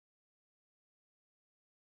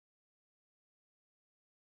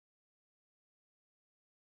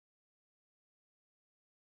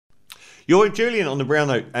You're with Julian on the Brown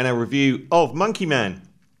Note and a review of Monkey Man.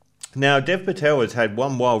 Now, Dev Patel has had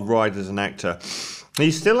one wild ride as an actor.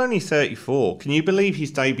 He's still only 34. Can you believe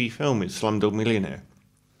his debut film is Slumdog Millionaire?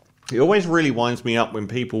 It always really winds me up when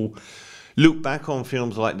people look back on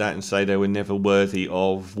films like that and say they were never worthy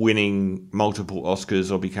of winning multiple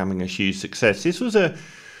Oscars or becoming a huge success. This was a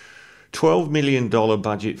 $12 million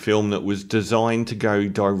budget film that was designed to go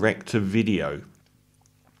direct to video,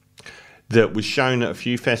 that was shown at a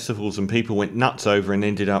few festivals and people went nuts over and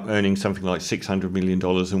ended up earning something like $600 million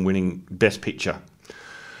and winning Best Picture.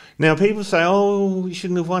 Now, people say, oh, we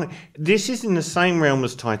shouldn't have won it. This is in the same realm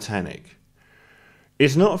as Titanic.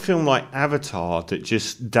 It's not a film like Avatar that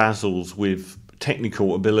just dazzles with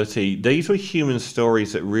technical ability. These were human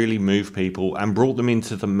stories that really moved people and brought them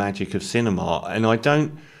into the magic of cinema. And I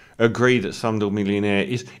don't agree that Slumdog Millionaire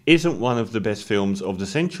isn't one of the best films of the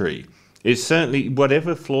century. It's certainly,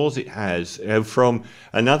 whatever flaws it has, from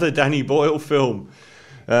another Danny Boyle film,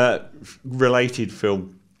 related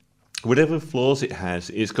film, whatever flaws it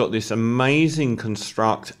has, it's got this amazing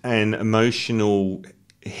construct and emotional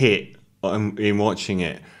hit in watching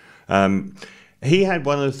it. He had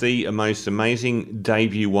one of the most amazing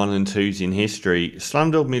debut 1 and 2s in history.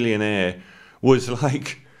 Slumdog Millionaire was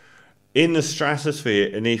like in the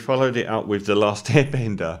stratosphere, and he followed it up with The Last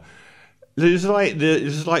Airbender. It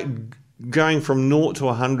was like going from 0 to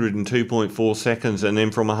 100 in 2.4 seconds, and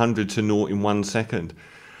then from 100 to 0 in 1 second,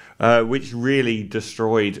 which really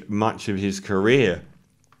destroyed much of his career.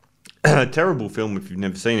 A terrible film if you've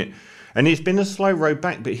never seen it. And it's been a slow road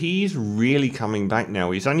back, but he's really coming back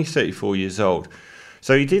now. He's only 34 years old.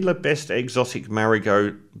 So he did the Best Exotic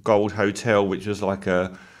Marigold Hotel, which was like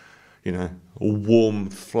a warm,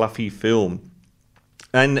 fluffy film.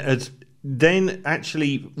 And then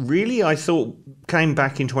actually, really, I thought, came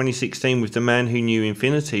back in 2016 with The Man Who Knew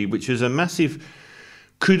Infinity, which was a massive,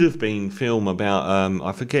 could have been film about,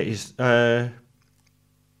 I forget his, Srinivasa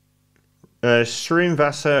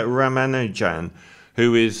Ramanujan,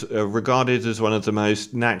 who is regarded as one of the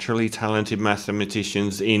most naturally talented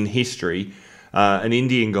mathematicians in history, an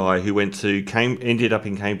Indian guy who ended up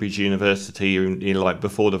in Cambridge University in like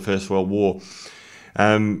before the First World War.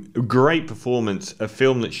 Great performance, a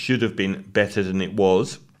film that should have been better than it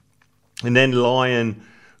was. And then Lion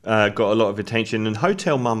got a lot of attention, and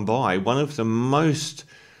Hotel Mumbai, one of the most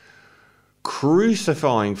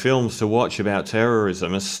crucifying films to watch about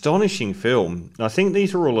terrorism, astonishing film. I think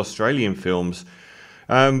these are all Australian films,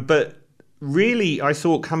 but really I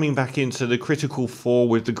thought coming back into the critical fore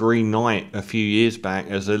with The Green Knight a few years back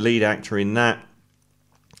as a lead actor in that.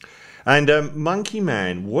 And Monkey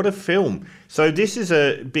Man, what a film. So this is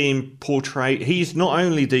being portrayed, he's not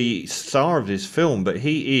only the star of this film, but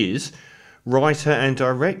he is writer and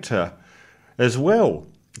director as well.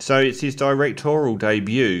 So it's his directorial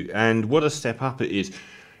debut, and what a step up it is.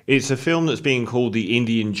 It's a film that's being called the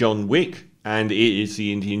Indian John Wick, and it is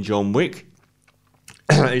the Indian John Wick.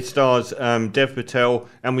 It stars Dev Patel,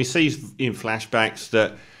 and we see in flashbacks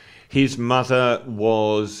that his mother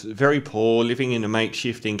was very poor, living in a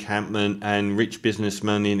makeshift encampment, and rich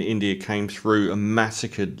businessmen in India came through and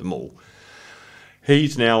massacred them all.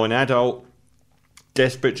 He's now an adult,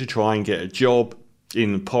 desperate to try and get a job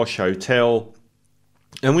in a posh hotel.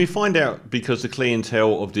 And we find out, because the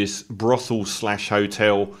clientele of this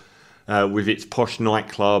brothel/hotel, with its posh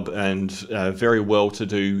nightclub and very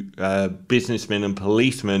well-to-do businessmen and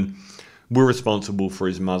policemen, were responsible for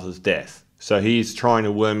his mother's death. So he's trying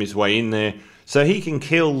to worm his way in there so he can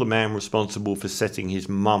kill the man responsible for setting his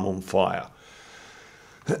mum on fire.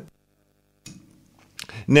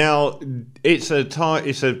 Now, it's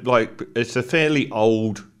a fairly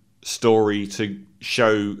old story to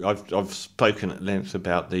show. I've spoken at length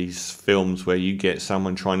about these films where you get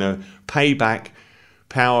someone trying to pay back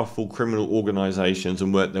powerful criminal organisations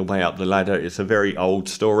and work their way up the ladder. It's a very old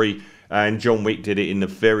story, and John Wick did it in the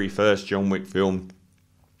very first John Wick film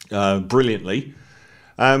brilliantly.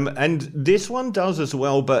 And this one does as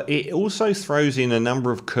well, but it also throws in a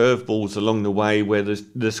number of curveballs along the way where the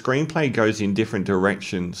screenplay goes in different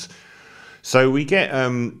directions. So we get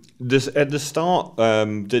this at the start,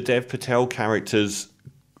 the Dev Patel character's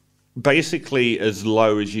basically as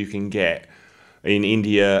low as you can get in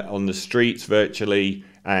India on the streets virtually,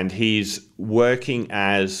 and he's working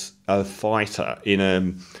as a fighter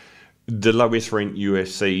in the lowest rent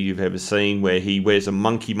UFC you've ever seen, where he wears a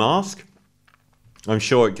monkey mask. I'm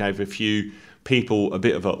sure it gave a few people a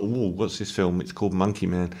bit of a, oh, what's this film? It's called Monkey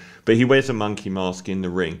Man. But he wears a monkey mask in the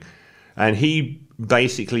ring, and he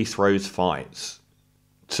basically throws fights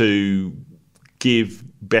to give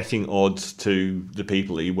betting odds to the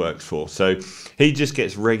people that he works for. So he just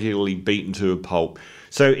gets regularly beaten to a pulp.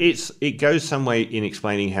 So it goes some way in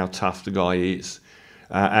explaining how tough the guy is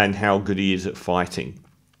and how good he is at fighting.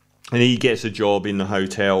 And he gets a job in the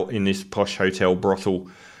hotel, in this posh hotel brothel,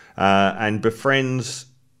 and befriends,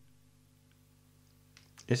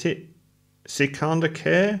 is it Sikandar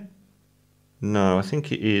Kher? No, I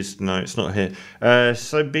think it is. No, it's not here.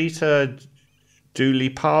 Sabita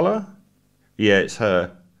Doolipala? Yeah, it's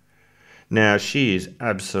her. Now, she is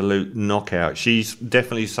absolute knockout. She's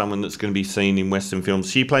definitely someone that's going to be seen in Western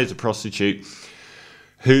films. She plays a prostitute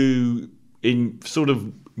who sort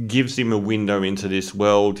of gives him a window into this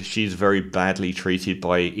world. She's very badly treated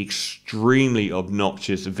by extremely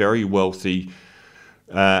obnoxious, very wealthy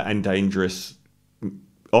and dangerous,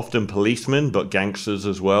 often policemen, but gangsters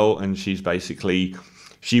as well. And she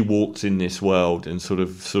walks in this world and sort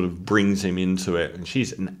of brings him into it. And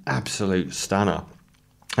she's an absolute stunner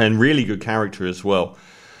and really good character as well.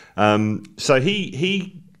 So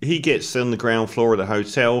he gets on the ground floor of the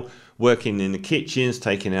hotel, working in the kitchens,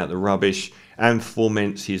 taking out the rubbish, and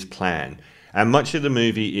foments his plan. And much of the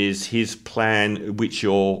movie is his plan, which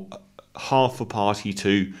you're half a party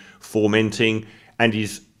to fomenting, and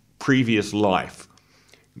his previous life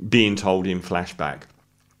being told in flashback.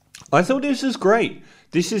 I thought this was great.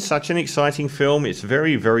 This is such an exciting film. It's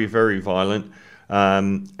very, very, very violent.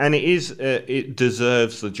 And it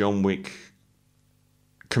deserves the John Wick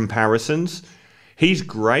comparisons. He's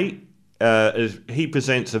great. He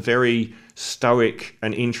presents a very stoic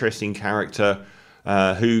and interesting character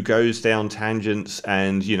who goes down tangents,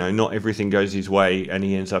 and not everything goes his way, and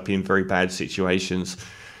he ends up in very bad situations.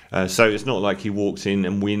 So it's not like he walks in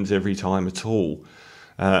and wins every time at all.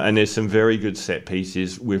 And there's some very good set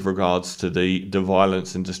pieces with regards to the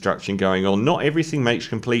violence and destruction going on. Not everything makes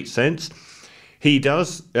complete sense. He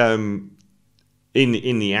does, in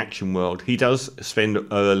the action world, he does spend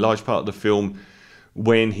a large part of the film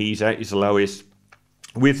when he's at his lowest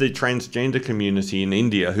with the transgender community in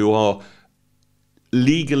India, who are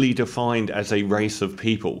legally defined as a race of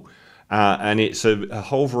people. And it's a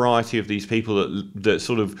whole variety of these people that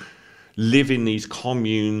sort of live in these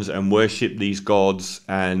communes and worship these gods,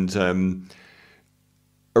 and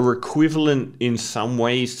are equivalent in some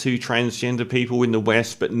ways to transgender people in the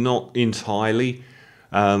West, but not entirely,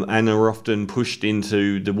 and are often pushed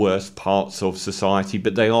into the worst parts of society,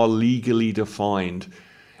 but they are legally defined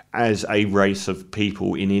as a race of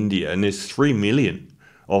people in India, and there's 3 million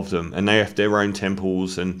of them, and they have their own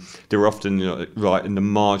temples, and they're often right in the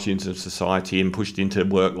margins of society and pushed into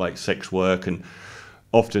work like sex work and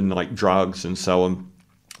often like drugs and so on.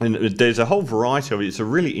 And there's a whole variety of it. It's a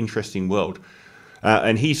really interesting world.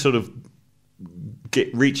 And he sort of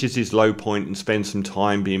reaches his low point and spends some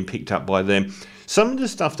time being picked up by them. Some of the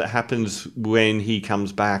stuff that happens when he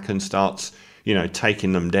comes back and starts,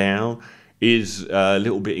 taking them down is a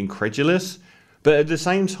little bit incredulous. But at the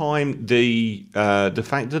same time, the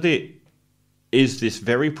fact that it is this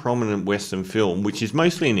very prominent Western film, which is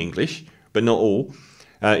mostly in English, but not all,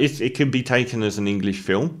 it can be taken as an English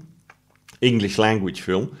language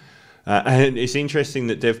film. And it's interesting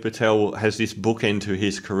that Dev Patel has this bookend to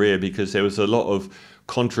his career, because there was a lot of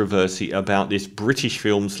controversy about this British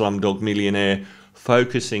film, Slumdog Millionaire,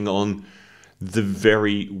 focusing on the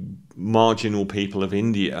very marginal people of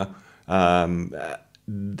India.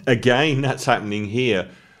 Again, that's happening here.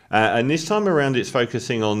 And this time around, it's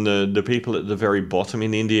focusing on the people at the very bottom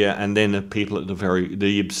in India, and then the people at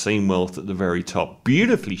the obscene wealth at the very top.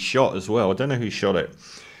 Beautifully shot as well. I don't know who shot it.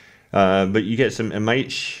 But you get some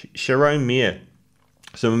Sharon Mir,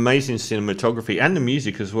 some amazing cinematography, and the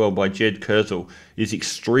music as well by Jed Kurzel is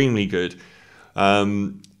extremely good.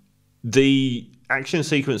 The action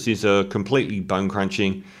sequences are completely bone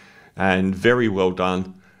crunching and very well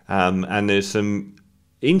done. And there's some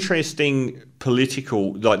interesting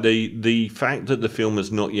political, like the fact that the film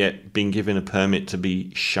has not yet been given a permit to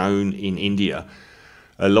be shown in India.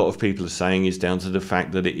 A lot of people are saying is down to the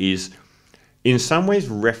fact that it is in some ways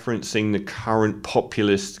referencing the current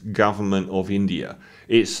populist government of India.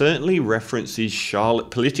 It certainly references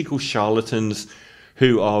political charlatans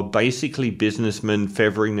who are basically businessmen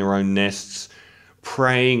feathering their own nests,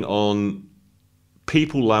 preying on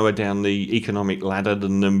people lower down the economic ladder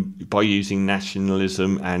than them by using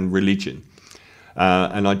nationalism and religion.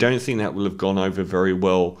 And I don't think that will have gone over very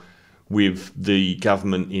well with the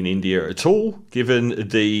government in India at all, given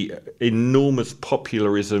the enormous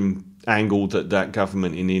popularism angle that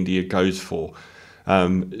government in India goes for.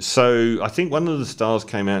 So I think one of the stars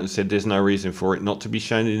came out and said there's no reason for it not to be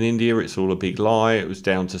shown in India. It's all a big lie. It was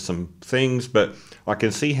down to some things, but I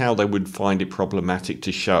can see how they would find it problematic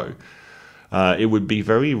to show. It would be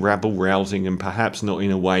very rabble-rousing and perhaps not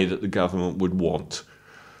in a way that the government would want.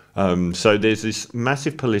 So there's this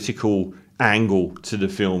massive political angle to the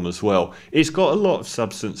film as well. It's got a lot of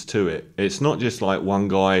substance to it. It's not just like one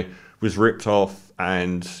guy was ripped off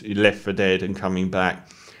and he left for dead and coming back.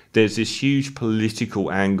 There's this huge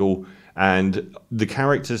political angle, and the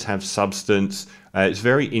characters have substance. It's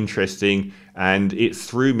very interesting, and it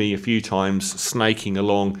threw me a few times snaking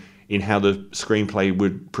along in how the screenplay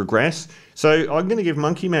would progress. So I'm going to give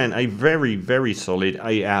Monkey Man a very, very solid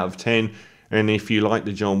 8 out of 10. And if you like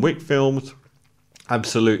the John Wick films,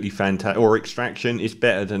 absolutely fantastic. Or Extraction, it's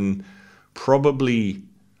better than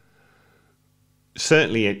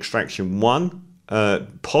certainly Extraction 1,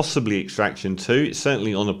 possibly Extraction 2. It's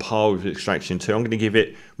certainly on a par with Extraction 2. I'm going to give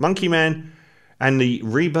it Monkey Man, and the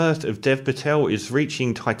rebirth of Dev Patel is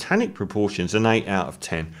reaching titanic proportions, an 8 out of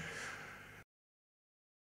 10.